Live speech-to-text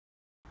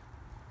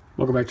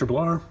Welcome back to Triple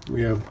R.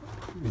 We have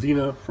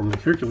Xena from the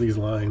Hercules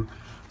line.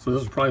 So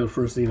this is probably the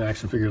first Xena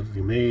action figure that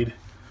he made.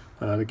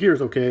 The gear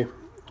is okay. It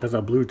has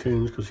that blue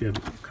tinge because she had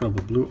kind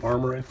of a blue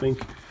armor, I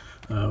think,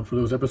 for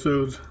those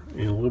episodes,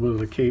 and a little bit of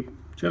the cape.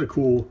 She had a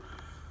cool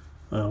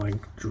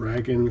like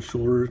dragon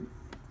shoulder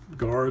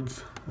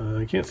guards.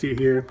 You can't see it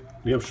here.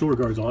 We have shoulder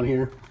guards on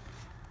here.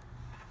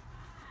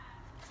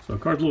 So the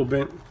card's a little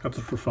bent. Got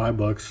this for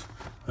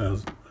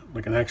 $5.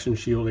 Like an action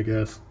shield, I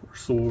guess, or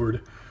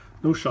sword.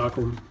 No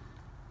chakram,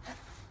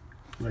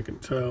 I can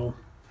tell.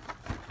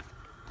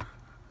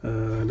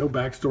 No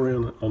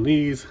backstory on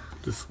these,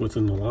 just what's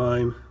in the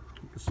line.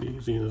 You can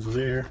see Xena's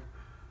there.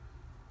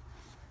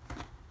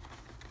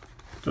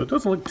 So it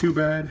doesn't look too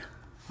bad.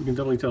 You can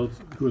definitely tell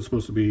who it's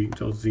supposed to be. You can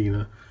tell it's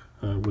Xena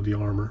with the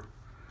armor.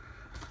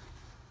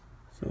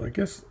 So I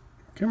guess,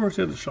 I can't remember if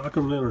she had the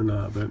chakram then or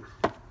not, but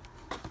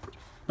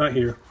not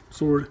here.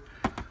 Sword,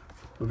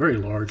 a very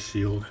large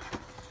shield,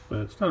 but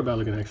it's not a bad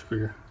looking action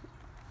figure.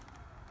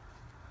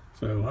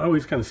 So I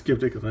always kind of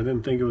skipped it because I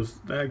didn't think it was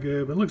that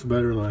good, but it looks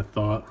better than I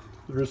thought.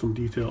 There is some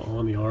detail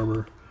on the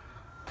armor.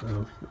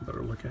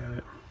 Better look at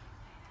it.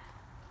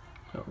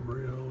 Not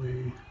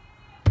really.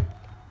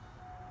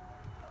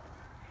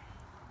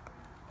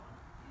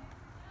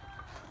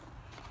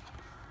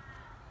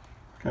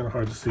 Kind of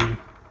hard to see,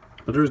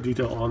 but there is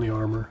detail on the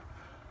armor.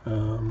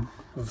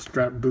 The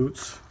strap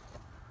boots.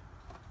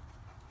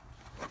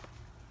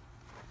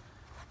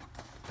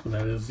 So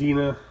that is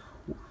Xena.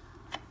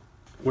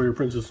 Warrior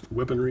Princess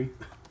weaponry.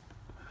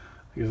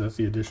 I guess that's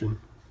the addition.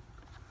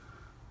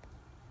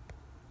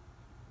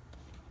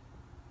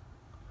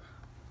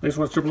 Thanks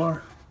for watching Triple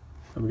R.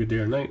 Have a good day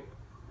or night,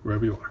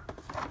 wherever you are.